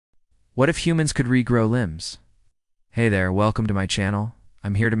What if humans could regrow limbs? Hey there, welcome to my channel.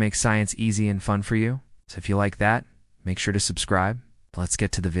 I'm here to make science easy and fun for you. So if you like that, make sure to subscribe. Let's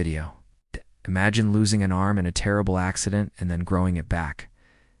get to the video. Imagine losing an arm in a terrible accident and then growing it back.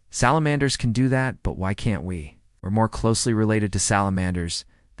 Salamanders can do that, but why can't we? We're more closely related to salamanders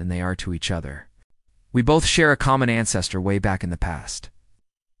than they are to each other. We both share a common ancestor way back in the past.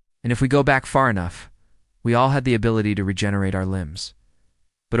 And if we go back far enough, we all had the ability to regenerate our limbs.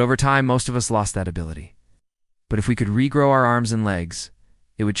 But over time, most of us lost that ability. But if we could regrow our arms and legs,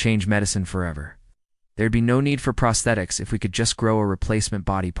 it would change medicine forever. There'd be no need for prosthetics if we could just grow a replacement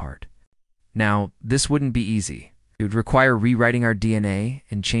body part. Now, this wouldn't be easy. It would require rewriting our DNA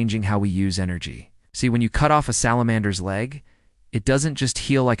and changing how we use energy. See, when you cut off a salamander's leg, it doesn't just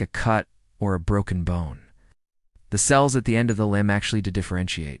heal like a cut or a broken bone. The cells at the end of the limb actually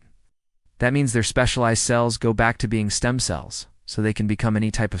differentiate. That means their specialized cells go back to being stem cells, so they can become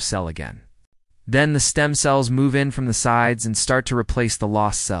any type of cell again. Then the stem cells move in from the sides and start to replace the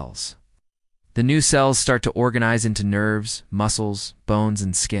lost cells. The new cells start to organize into nerves, muscles, bones,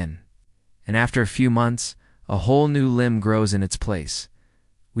 and skin. And after a few months, a whole new limb grows in its place.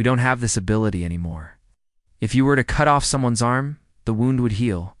 We don't have this ability anymore. If you were to cut off someone's arm, the wound would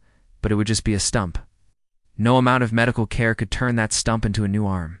heal, but it would just be a stump. No amount of medical care could turn that stump into a new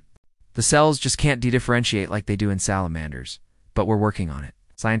arm. The cells just can't dedifferentiate like they do in salamanders, but we're working on it.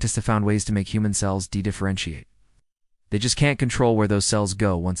 Scientists have found ways to make human cells dedifferentiate. They just can't control where those cells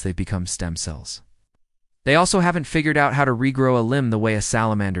go once they've become stem cells. They also haven't figured out how to regrow a limb the way a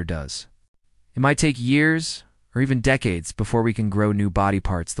salamander does. It might take years or even decades before we can grow new body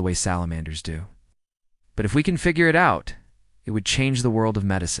parts the way salamanders do. But if we can figure it out, it would change the world of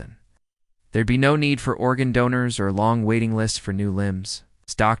medicine. There'd be no need for organ donors or long waiting lists for new limbs.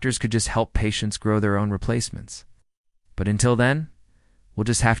 Doctors could just help patients grow their own replacements. But until then, we'll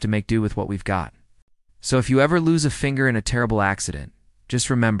just have to make do with what we've got. So if you ever lose a finger in a terrible accident, just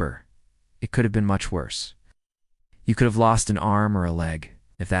remember, it could have been much worse. You could have lost an arm or a leg.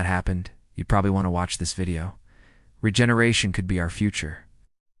 If that happened, you'd probably want to watch this video. Regeneration could be our future.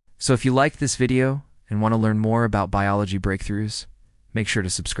 So if you liked this video and want to learn more about biology breakthroughs, make sure to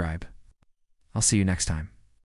subscribe. I'll see you next time.